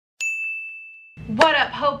What up,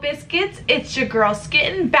 Hope Biscuits? It's your girl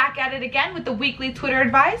Skitten, back at it again with the weekly Twitter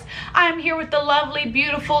advice. I'm here with the lovely,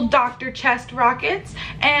 beautiful Dr. Chest Rockets,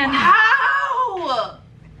 and wow!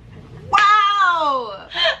 Wow!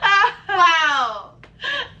 Wow!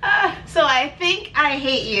 So I think I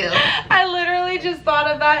hate you. I literally just thought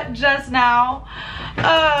of that just now.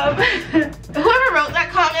 Whoever wrote that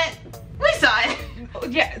comment, we saw it.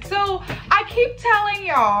 Yeah, so I keep telling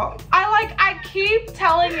y'all, I keep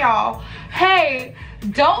telling y'all, hey,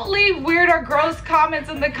 don't leave weird or gross comments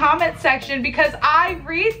in the comment section because I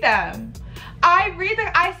read them.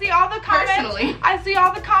 I see all the comments. Personally. I see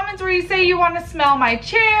all the comments where you say you want to smell my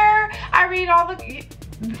chair. I read all the,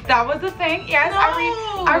 that was the thing, yes.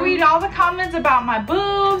 No. I read all the comments about my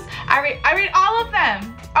boobs. I read all of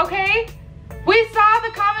them, okay? We saw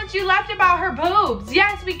the comments you left about her boobs.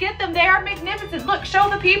 Yes, we get them. They are magnificent. Look, show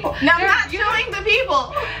the people. No, I'm not showing the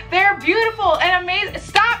people. They're beautiful and amazing.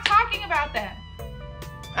 Stop talking about them.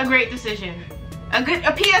 A great decision. A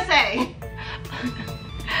PSA.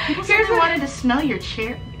 People said they wanted to smell your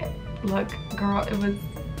chair. Look, girl, it was...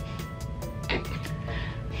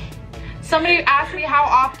 Somebody asked me how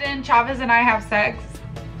often Chavez and I have sex.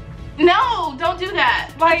 No, don't do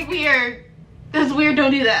that. Like, that's weird. That's weird,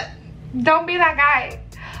 don't do that. Don't be that guy.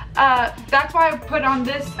 That's why I put on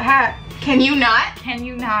this hat. Can you not? Can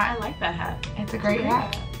you not? I like that hat. It's a great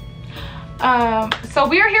hat. So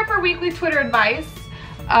we are here for weekly Twitter advice.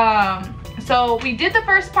 So we did the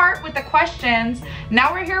first part with the questions.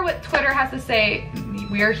 Now we're here what Twitter has to say.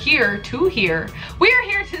 We are here to hear. We are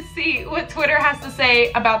here to see what Twitter has to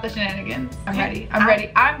say about the shenanigans. I'm ready. I'm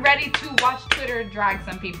ready. I'm ready to watch Twitter drag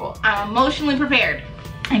some people. I'm emotionally prepared.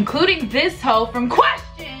 Including this hoe from Question.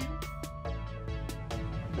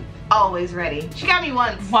 Always ready. She got me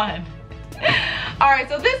once. One. Alright,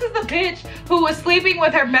 so this is the bitch who was sleeping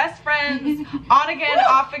with her best friends on again,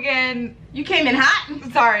 off again. You came in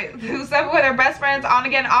hot. Sorry, who slept with her best friends on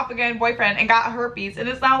again, off again boyfriend and got herpes. And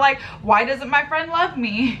it's not like, why doesn't my friend love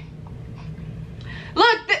me?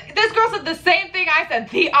 Look, this girl said the same thing I said.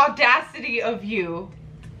 The audacity of you.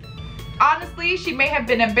 Honestly, she may have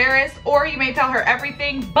been embarrassed or you may tell her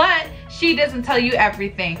everything, but she doesn't tell you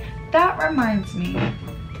everything. That reminds me.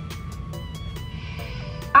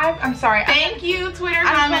 I'm sorry. Thank you, Twitter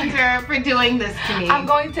commenter, for doing this to me. I'm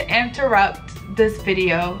going to interrupt this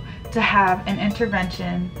video to have an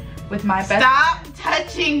intervention with my best. Stop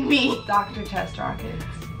touching me, Dr. Chest Rockets.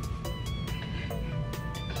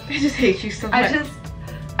 I just hate you so much.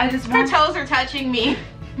 I just her toes are touching me.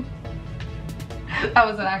 That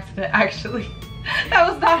was an accident, actually. That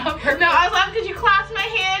was not on purpose. No, I was laughing because you clasped my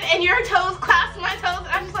hand and your toes clasped my toes.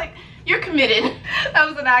 I'm just like, you're committed. That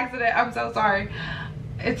was an accident. I'm so sorry.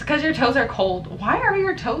 It's because your toes are cold. Why are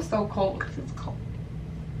your toes so cold? Because it's cold.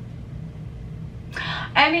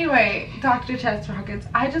 Anyway, Dr. Chest Rockets,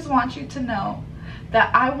 I just want you to know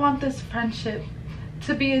that I want this friendship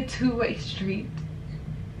to be a two-way street.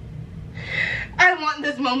 I want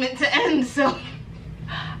this moment to end, so...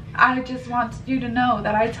 I just want you to know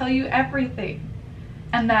that I tell you everything.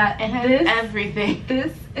 And that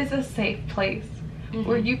this is a safe place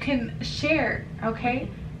where you can share, okay?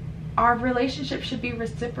 Our relationship should be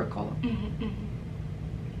reciprocal.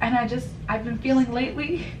 And I've been feeling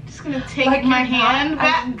lately, just gonna take like my hand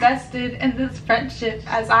back. as invested in this friendship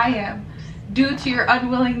as I am, due to your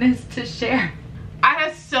unwillingness to share. I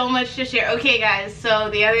have so much to share. Okay guys, so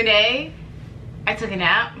the other day, I took a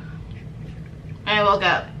nap, and I woke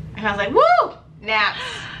up, and I was like, woo, naps.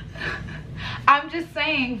 I'm just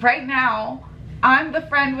saying, right now, I'm the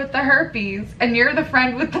friend with the herpes, and you're the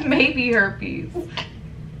friend with the maybe herpes.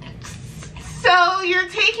 So you're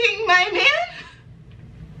taking my man?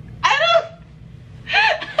 I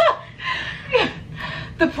don't...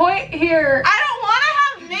 The point here... I don't want to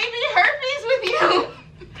have maybe herpes with you.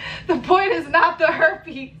 The point is not the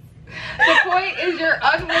herpes. The point is your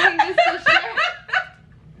unwillingness to share.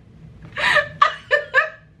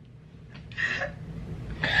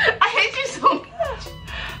 I hate you so much.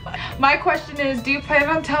 My question is, do you plan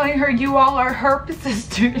on telling her you all are herp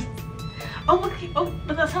sisters? Oh, look, oh,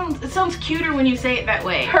 but it sounds cuter when you say it that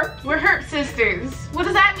way. Herp. We're herp sisters. What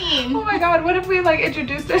does that mean? Oh my god, what if we like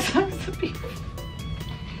introduced ourselves to people?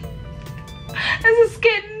 This is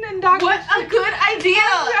Skitten and Dr. What a good idea!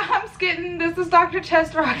 I'm Skitten, this is Dr.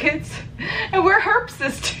 Chest Rockets, and we're herp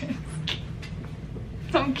sisters.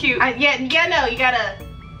 So cute. No, you gotta,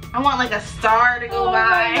 I want like a star to go by.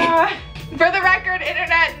 My god. For the record,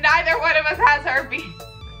 internet, neither one of us has herpes.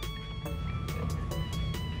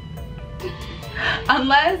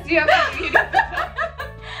 Unless you have a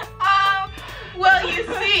well, you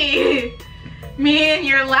see, Me and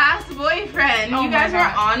your last boyfriend. Oh you guys my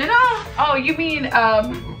were God. on and off. Oh, you mean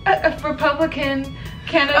a Republican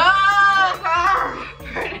candidate Oh,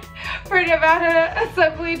 for Nevada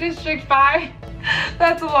Assembly District 5?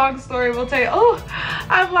 That's a long story. We'll tell you. Oh,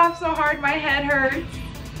 I've laughed so hard my head hurts.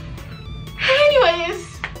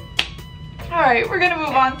 anyways. All right, we're gonna move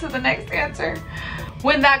on to the next answer.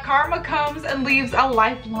 When that karma comes and leaves a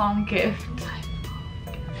lifelong gift.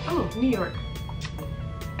 Oh, New York.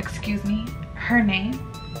 Excuse me, her name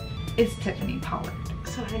is Tiffany Pollard.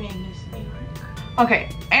 So her name is New York. Okay,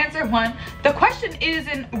 answer 1. The question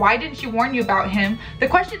isn't why didn't she warn you about him? The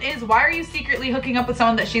question is why are you secretly hooking up with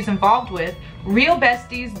someone that she's involved with? Real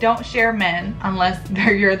besties don't share men unless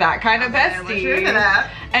you're that kind of bestie. Let's hear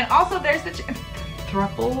that. And also there's the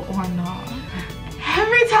throuple or not.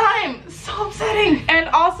 Every time, so upsetting. And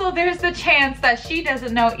also there's the chance that she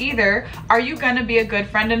doesn't know either. Are you gonna be a good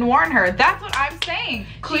friend and warn her? That's what I'm saying.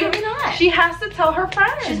 Clearly not. She has to tell her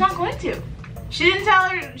friends. She's not going to. She didn't tell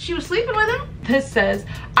her she was sleeping with him. This says,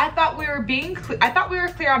 I thought we were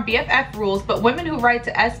clear on BFF rules, but women who write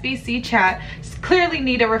to SBC chat clearly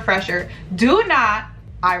need a refresher. Do not,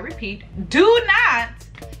 I repeat, do not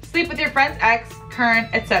sleep with your friend's ex, current,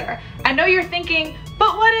 etc. I know you're thinking,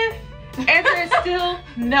 but what if? Answer is still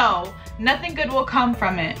no. Nothing good will come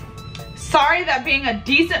from it. Sorry that being a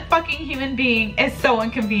decent fucking human being is so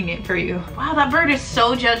inconvenient for you. Wow, that bird is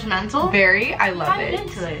so judgmental. Very, I love I'm it.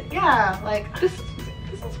 into it. Yeah, like This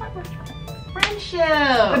is why we're friends. friendship.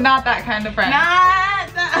 But not that kind of friend.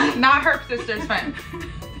 Not that. Not her sister's friend.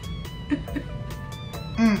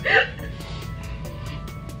 Mm.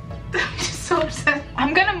 I'm just so upset.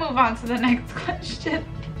 I'm gonna move on to the next question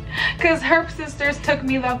because her sisters took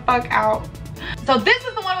me the fuck out. So this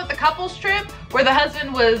is the one with the couples trip where the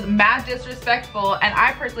husband was mad disrespectful, and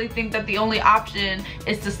I personally think that the only option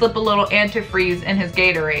is to slip a little antifreeze in his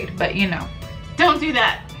Gatorade, but you know. Don't do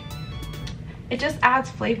that. It just adds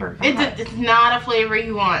flavor. It's not a flavor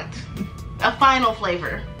you want. A final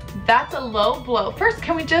flavor. That's a low blow. First,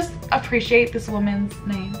 can we just appreciate this woman's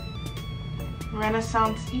name?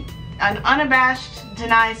 Renaissance, an unabashed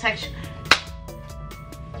deny section.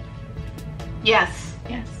 Yes.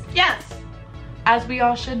 Yes. Yes. As we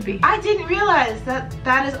all should be. I didn't realize that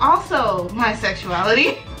that is also my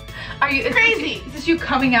sexuality. Are you crazy? Is this you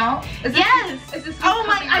coming out? Is this, Yes. Is this you Oh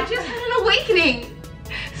my! coming I out? just had an awakening.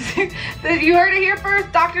 You heard it here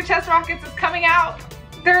first. Dr. Chest Rockets is coming out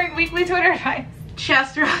during weekly Twitter advice.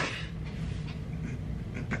 Chest rock.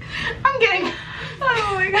 I'm getting.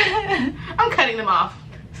 Oh my god. I'm cutting them off.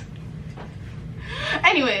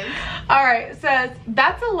 Anyways. All right, it says,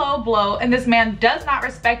 that's a low blow and this man does not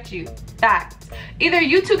respect you. Facts. Either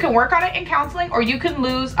you two can work on it in counseling or you can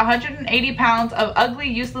lose 180 pounds of ugly,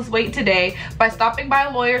 useless weight today by stopping by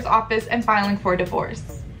a lawyer's office and filing for divorce.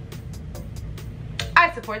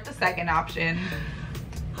 I support the second option.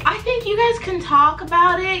 I think you guys can talk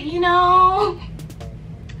about it, you know.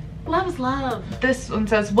 Love is love. This one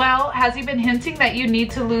says, well, has he been hinting that you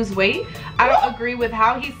need to lose weight? I don't agree with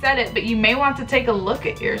how he said it, but you may want to take a look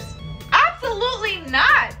at yours. Absolutely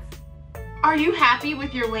not. Are you happy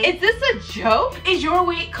with your weight? Is this a joke? Is your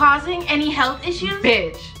weight causing any health issues?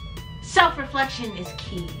 Bitch. Self-reflection is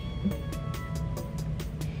key.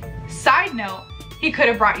 Side note, he could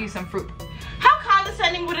have brought you some fruit. How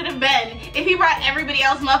condescending would it have been if he brought everybody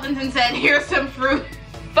else muffins and said, here's some fruit?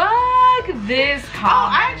 Fuck this comment. Oh,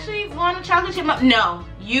 I actually want a chocolate chip muffin. No,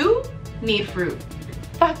 you need fruit.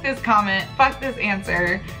 Fuck this comment. Fuck this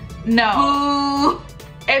answer. No.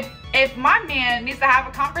 Boo. If my man needs to have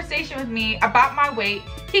a conversation with me about my weight,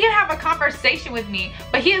 he can have a conversation with me,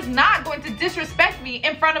 but he is not going to disrespect me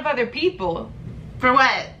in front of other people. For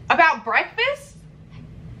what? About breakfast?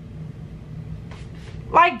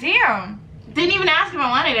 Like, damn. Didn't even ask if I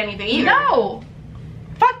wanted anything either. No.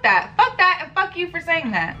 Fuck that. Fuck that and fuck you for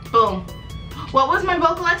saying that. Boom. What was my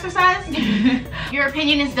vocal exercise? Your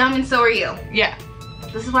opinion is dumb and so are you. Yeah.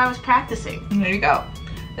 This is why I was practicing. There you go.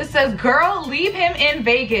 It says, girl, leave him in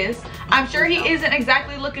Vegas. I'm sure he isn't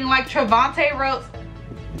exactly looking like Trevante Rhodes.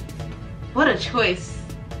 What a choice.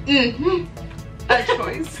 Mm-hmm. A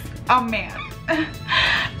choice. A man.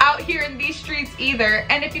 Out here in these streets either.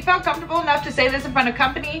 And if you felt comfortable enough to say this in front of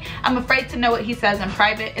company, I'm afraid to know what he says in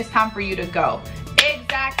private. It's time for you to go.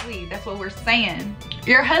 Exactly. That's what we're saying.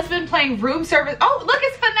 Your husband playing room service. Oh, look,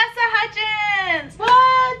 it's Vanessa Hudgens.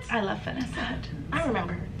 What? I love Vanessa Hudgens. I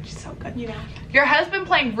remember her. She's so good. You know. Your husband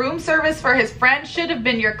playing room service for his friend should have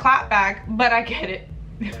been your clapback, but I get it.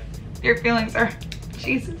 Your feelings are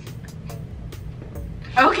Jesus.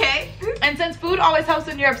 Okay. And since food always helps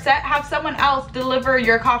when you're upset, have someone else deliver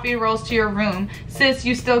your coffee rolls to your room. Sis,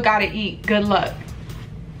 you still gotta eat. Good luck.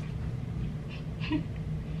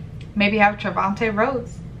 maybe have Trevante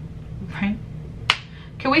Rhodes, right?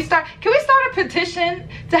 Can we start a petition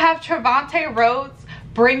to have Trevante Rhodes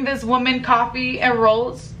bring this woman coffee and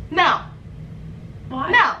rolls? No.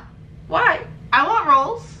 Why? No. Why? I want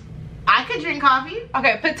rolls. I could drink coffee.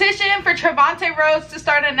 Okay, petition for Trevante Rhodes to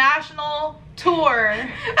start a national tour.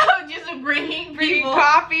 Oh, just bringing people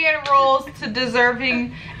coffee and rolls to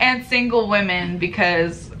deserving and single women,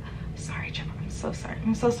 because sorry, I'm so sorry.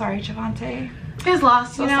 I'm so sorry, Trevante. It's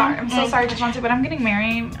lost, So sorry. I'm so sorry, Trevante, but I'm getting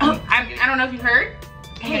married. I don't know if you've heard.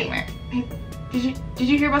 Hey, married. Did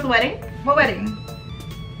you hear about the wedding? What wedding?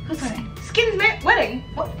 Who's wedding? Skitten's wedding.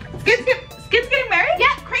 What? Skitten's getting married?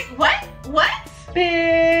 Yeah, great. What?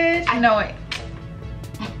 Bitch. I know it.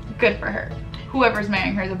 Good for her. Whoever's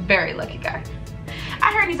marrying her is a very lucky guy.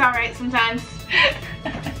 I heard he's alright sometimes.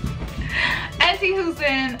 Auntie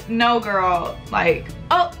Houston, no girl. Like,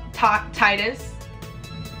 oh, Titus.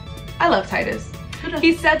 I love Titus.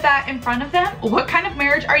 He said that in front of them. What kind of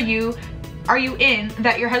marriage are you in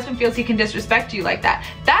that your husband feels he can disrespect you like that?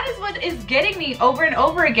 That is what is getting me over and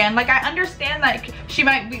over again. Like, I understand that she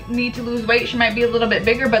might need to lose weight, she might be a little bit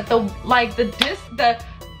bigger, but the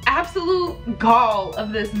absolute gall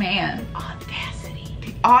of this man.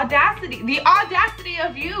 The audacity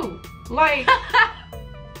of you. Like,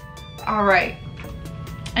 all right.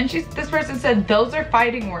 And this person said, those are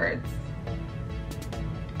fighting words.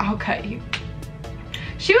 I'll cut you.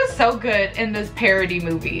 She was so good in this parody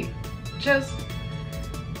movie. Just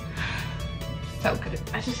so good.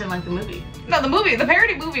 I just didn't like the movie. No, the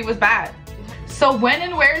parody movie was bad. So when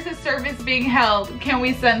and where is his service being held? Can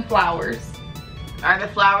we send flowers? Are the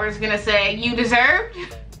flowers gonna say, you deserved?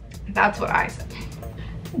 That's what I said.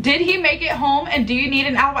 Did he make it home and do you need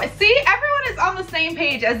an alibi? See, everyone is on the same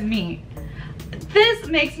page as me. This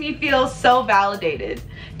makes me feel so validated.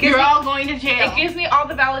 You're all going to jail. It gives me all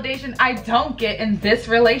the validation I don't get in this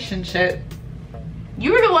relationship.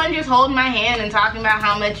 You were the one just holding my hand and talking about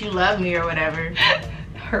how much you love me or whatever.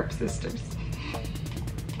 Herb sisters.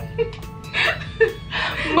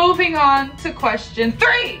 Moving on to question 3.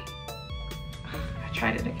 I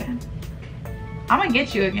tried it again. I'm gonna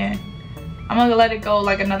get you again. I'm gonna let it go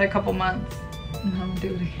like another couple months. And I'm gonna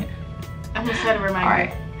do it again. I'm gonna set a reminder. All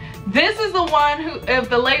right. This is the one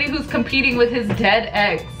the lady who's competing with his dead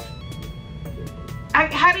ex.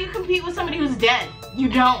 How do you compete with somebody who's dead? You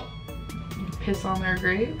don't. Piss on their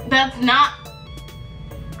grave? That's not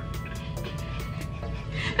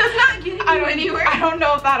getting you anywhere. I don't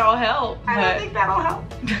know if that'll help. I don't think that'll help.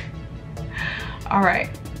 All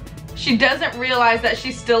right. She doesn't realize that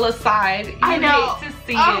she's still a side. I know. Hate to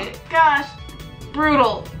see it. Gosh.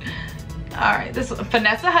 Brutal. All right, this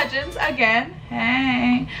Vanessa Hudgens again.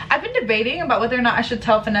 Hey. I've been debating about whether or not I should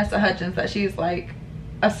tell Vanessa Hudgens that she's like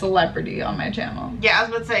a celebrity on my channel. Yeah, I was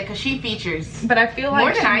about to say, because she features. But I feel like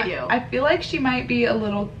more than I do. I feel like she might be a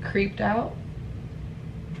little creeped out.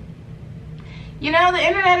 You know, the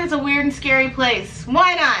internet is a weird and scary place.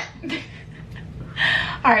 Why not?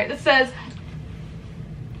 All right, it says,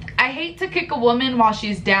 I hate to kick a woman while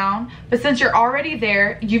she's down, but since you're already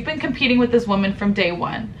there, you've been competing with this woman from day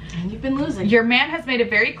one. And you've been losing. Your man has made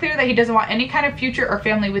it very clear that he doesn't want any kind of future or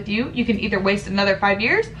family with you. You can either waste another 5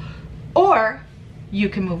 years or you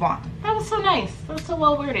can move on. That was so nice. That was so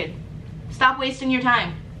well worded. Stop wasting your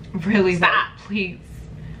time. Really, stop. though, please.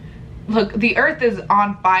 Look, the earth is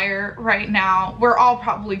on fire right now. We're all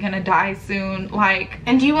probably gonna die soon. Like,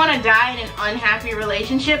 and do you want to die in an unhappy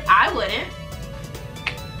relationship? I wouldn't.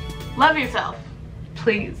 Love yourself.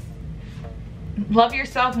 Please. Love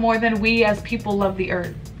yourself more than we as people love the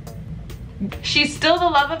earth. She's still the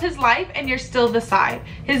love of his life and you're still the side.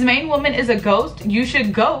 His main woman is a ghost. You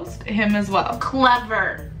should ghost him as well.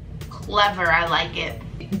 Clever. Clever, I like it.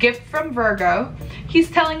 Gift from Virgo. He's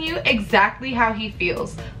telling you exactly how he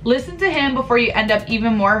feels. Listen to him before you end up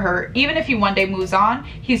even more hurt. Even if he one day moves on,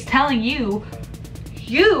 he's telling you,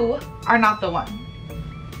 you are not the one.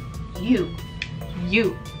 You.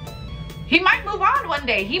 He might move on one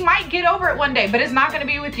day. He might get over it one day, but it's not gonna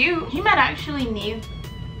be with you. He might actually need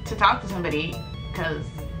to talk to somebody, because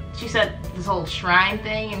she said this whole shrine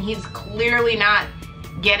thing and he's clearly not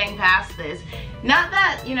getting past this. Not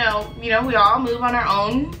that, you know, we all move on our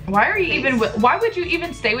own. Why are you even why would you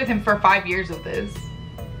even stay with him for 5 years of this?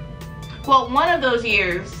 Well, one of those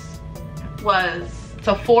years was,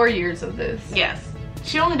 so 4 years of this. Yes.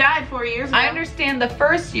 She only died 4 years ago. I understand the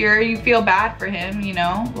first year you feel bad for him, you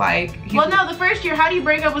know, like. Well, no, the first year, how do you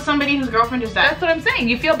break up with somebody whose girlfriend just died? That's what I'm saying.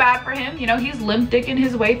 You feel bad for him. You know, he's limp dicking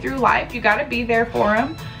his way through life. You gotta be there for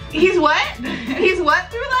him. He's what? He's what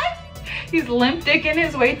through life? He's limp dicking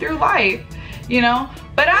his way through life, you know?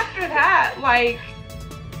 But after that, like,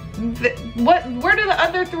 Where do the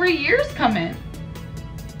other 3 years come in?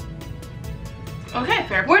 Okay,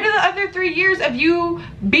 fair. Where do the other 3 years of you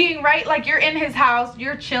being right, like you're in his house,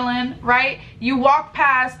 you're chilling, right? You walk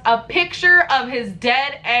past a picture of his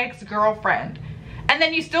dead ex-girlfriend, and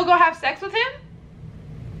then you still go have sex with him?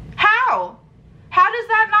 How? How does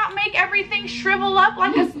that not make everything shrivel up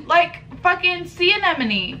like a, like fucking sea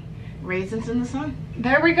anemone? Raisins in the sun.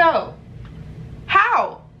 There we go.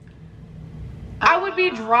 How? I would be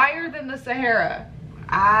drier than the Sahara.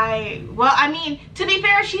 Well, I mean, to be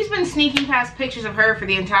fair, she's been sneaking past pictures of her for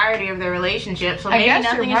the entirety of their relationship, so maybe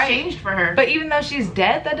nothing has changed for her. But even though she's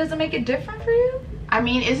dead, that doesn't make it different for you? I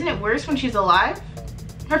mean, isn't it worse when she's alive?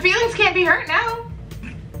 Her feelings can't be hurt now.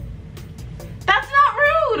 That's not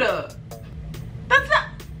rude. That's not...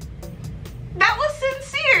 That was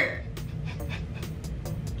sincere.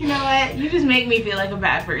 You know what? You just make me feel like a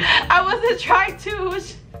bad person. I wasn't trying to.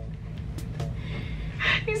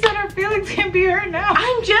 You said her feelings can't be hurt now.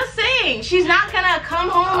 I'm just saying, she's not gonna come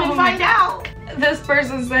home and find out. This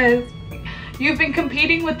person says, you've been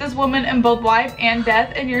competing with this woman in both life and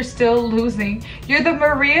death, and you're still losing. You're the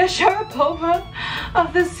Maria Sharapova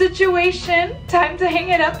of this situation. Time to hang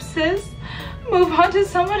it up, sis. Move on to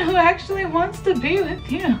someone who actually wants to be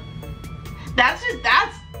with you. That's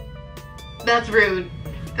rude.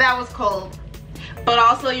 That was cold. But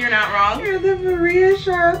also, you're not wrong. You're the Maria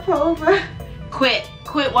Sharapova. Quit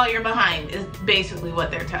while you're behind is basically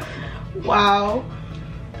what they're telling me. Wow.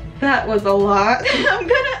 That was a lot. I'm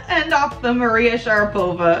gonna end off the Maria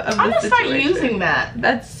Sharapova of I'm this gonna situation. start using that.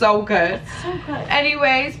 That's so good. That's so good.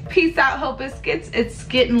 Anyways, peace out, Hope Biscuits. It's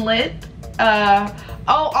Skittin' Lit. Oh,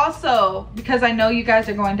 also, because I know you guys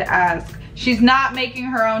are going to ask, she's not making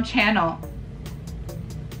her own channel.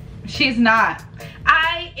 She's not.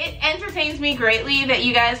 It entertains me greatly that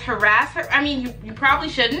you guys harass her. I mean, you probably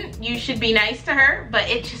shouldn't. You should be nice to her, but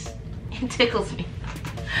it tickles me.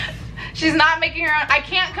 She's not making her own. I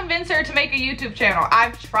can't convince her to make a YouTube channel.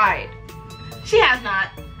 I've tried. She has not.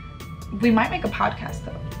 We might make a podcast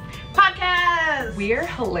though. Podcast! We're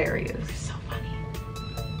hilarious. We're so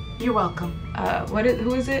funny. You're welcome.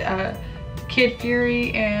 Who is it? Kid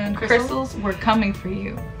Fury and Crystals. We're coming for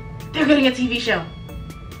you. They're getting a TV show.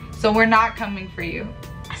 So we're not coming for you.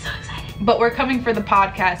 I'm so excited. But we're coming for the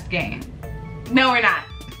podcast game. No, we're not.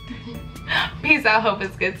 Peace out, Hope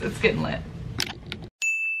Biscuits. It's getting lit.